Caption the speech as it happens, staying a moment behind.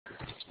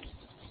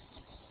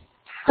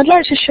I'd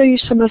like to show you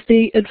some of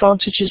the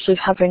advantages of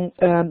having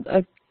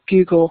a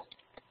Google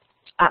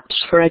Apps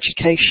for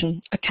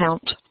Education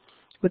account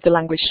with the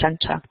Language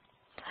Centre.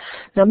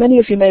 Now, many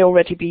of you may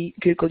already be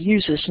Google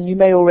users, and you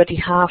may already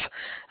have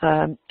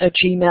a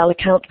Gmail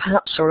account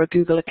perhaps, or a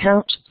Google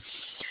account,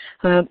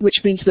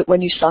 which means that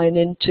when you sign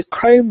in to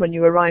Chrome, when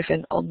you arrive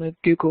in on the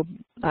Google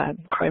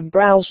Chrome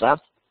browser,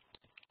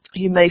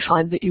 you may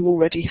find that you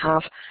already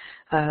have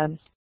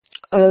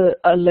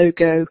a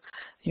logo.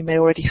 You may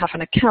already have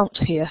an account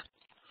here.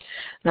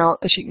 Now,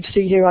 as you can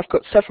see here, I've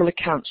got several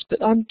accounts,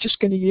 but I'm just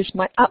going to use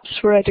my Apps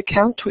for Ed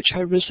account, which I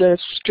reserve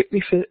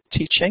strictly for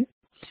teaching.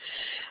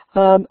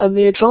 And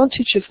the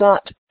advantage of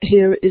that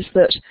here is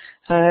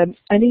that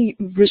any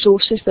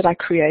resources that I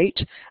create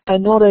are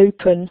not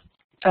open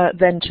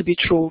then to be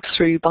trawled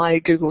through by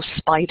Google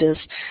spiders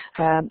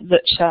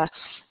that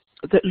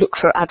look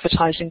for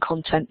advertising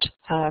content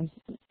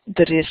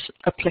that is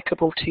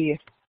applicable to you.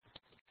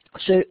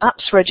 So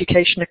Apps for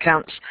Education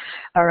accounts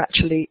are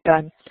actually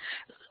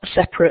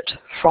separate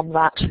from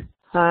that.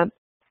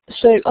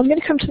 So I'm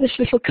going to come to this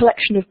little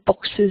collection of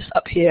boxes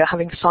up here,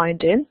 having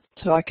signed in.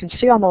 So I can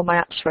see I'm on my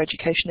Apps for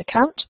Education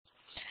account.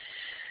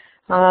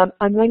 I'm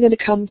then going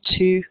to come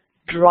to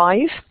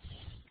Drive,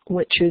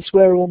 which is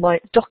where all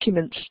my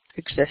documents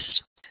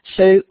exist.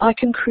 So I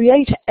can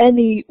create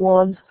any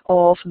one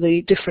of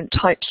the different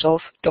types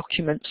of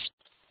documents.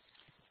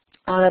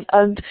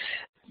 And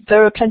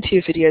there are plenty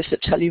of videos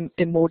that tell you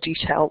in more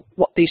detail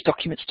what these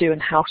documents do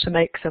and how to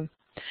make them.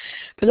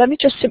 But let me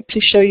just simply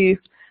show you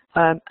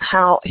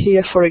how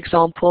here, for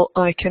example,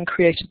 I can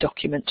create a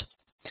document.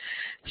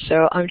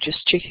 So I'm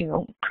just checking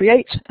on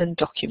Create and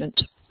Document.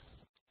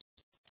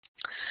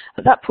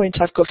 At that point,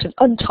 I've got an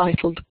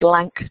untitled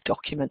blank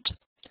document.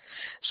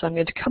 So I'm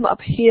going to come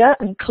up here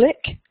and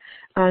click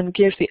and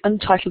give the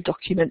untitled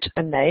document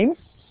a name.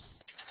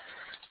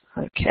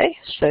 Okay,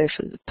 so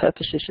for the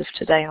purposes of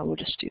today, I will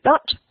just do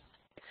that.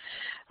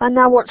 And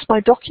now once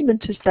my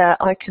document is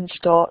there, I can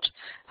start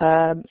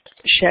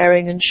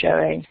sharing and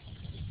showing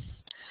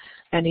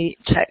any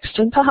text.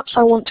 And perhaps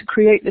I want to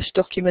create this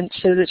document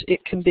so that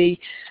it can be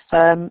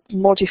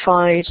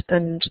modified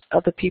and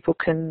other people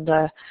can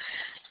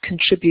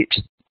contribute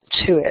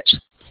to it.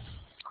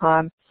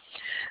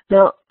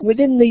 Now,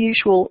 within the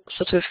usual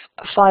sort of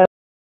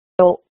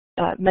file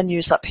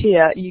menus up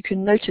here, you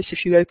can notice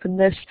if you open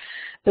this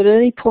that at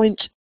any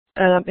point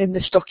in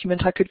this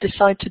document I could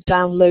decide to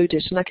download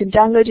it, and I can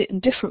download it in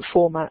different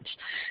formats.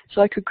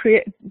 So I could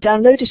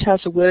download it as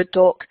a Word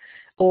doc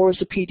or as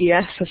a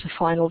PDF as a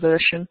final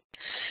version.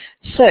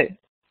 So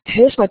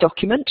here's my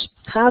document.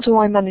 How do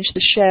I manage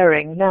the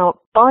sharing? Now,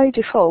 by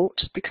default,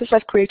 because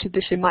I've created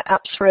this in my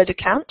Apps for Ed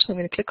account, I'm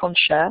going to click on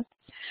Share.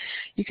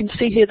 You can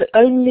see here that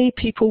only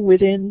people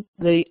within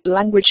the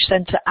Language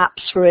Centre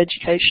Apps for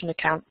Education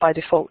account by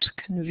default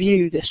can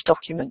view this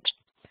document.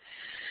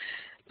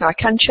 Now, I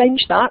can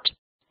change that,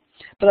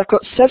 but I've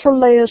got several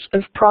layers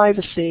of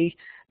privacy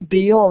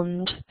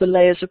beyond the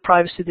layers of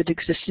privacy that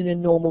exist in a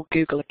normal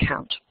Google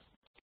account.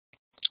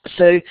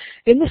 So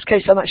in this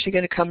case, I'm actually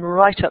going to come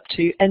right up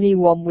to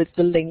anyone with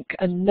the link,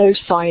 and no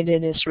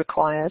sign-in is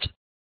required.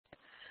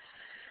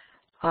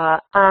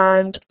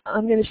 And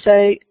I'm going to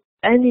say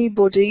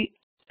anybody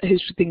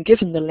who's been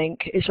given the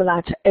link is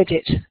allowed to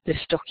edit this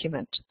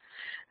document.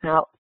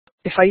 Now,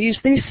 if I use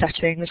these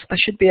settings, I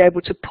should be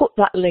able to put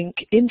that link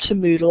into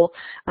Moodle,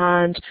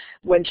 and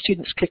when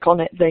students click on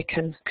it, they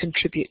can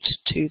contribute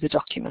to the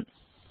document.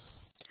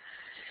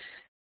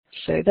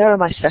 So there are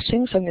my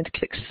settings. I'm going to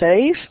click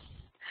Save.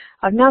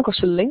 I've now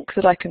got a link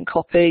that I can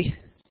copy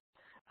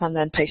and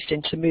then paste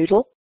into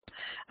Moodle,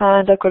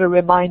 and I've got a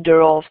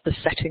reminder of the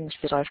settings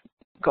that I've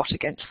got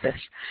against this.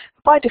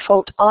 By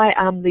default, I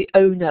am the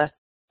owner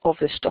of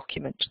this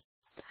document.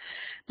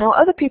 Now,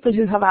 other people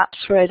who have Apps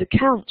for Ed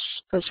accounts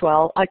as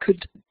well, I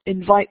could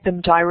invite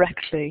them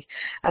directly,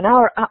 and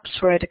our Apps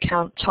for Ed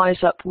account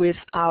ties up with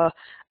our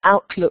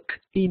Outlook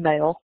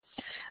email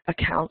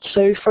account.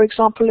 So, for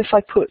example, if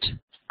I put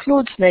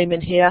Claude's name in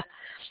here,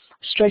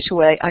 straight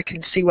away I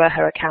can see where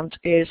her account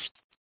is,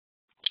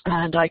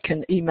 and I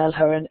can email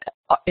her and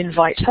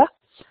invite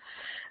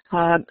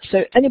her.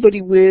 So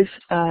anybody with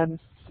an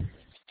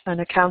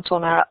account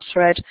on our Apps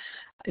for Ed,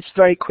 it's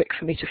very quick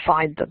for me to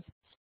find them.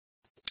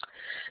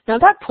 Now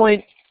at that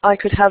point, I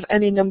could have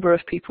any number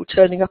of people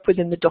turning up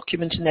within the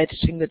document and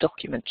editing the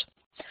document.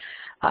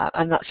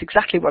 And that's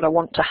exactly what I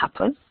want to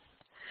happen.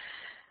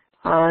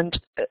 And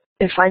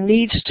if I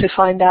need to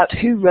find out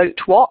who wrote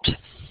what,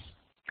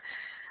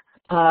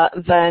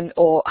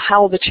 or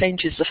how the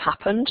changes have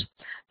happened,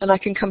 then I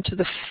can come to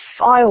the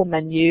File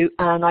menu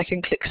and I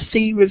can click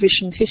See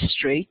Revision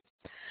History,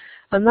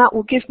 and that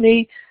will give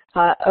me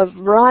a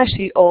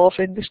variety of,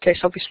 in this case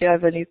obviously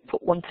I've only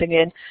put one thing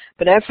in,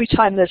 but every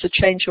time there's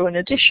a change or an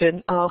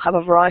addition, I'll have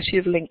a variety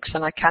of links,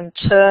 and I can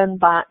turn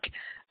back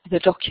the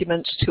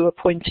document to a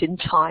point in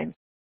time.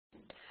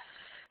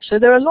 So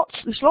there's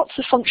lots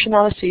of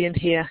functionality in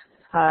here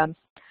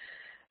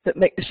that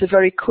make this a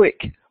very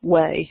quick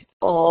way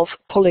of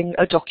pulling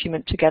a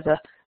document together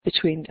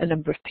between a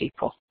number of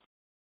people.